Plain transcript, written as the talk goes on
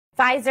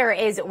Pfizer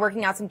is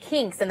working out some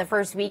kinks in the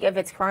first week of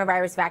its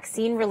coronavirus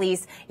vaccine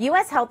release.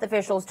 U.S. health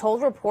officials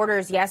told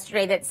reporters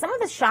yesterday that some of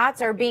the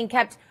shots are being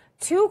kept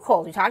too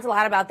cold. We talked a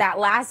lot about that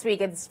last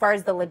week as far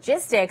as the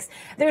logistics.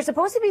 They're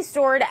supposed to be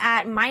stored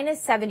at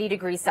minus 70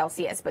 degrees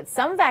Celsius, but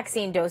some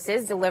vaccine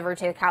doses delivered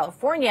to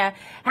California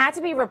had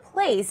to be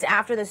replaced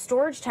after the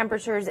storage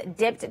temperatures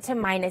dipped to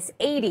minus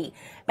 80.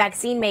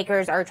 Vaccine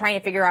makers are trying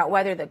to figure out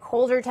whether the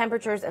colder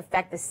temperatures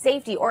affect the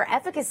safety or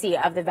efficacy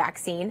of the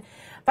vaccine.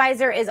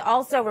 Pfizer is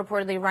also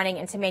reportedly running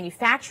into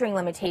manufacturing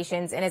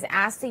limitations and has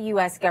asked the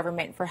U.S.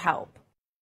 government for help.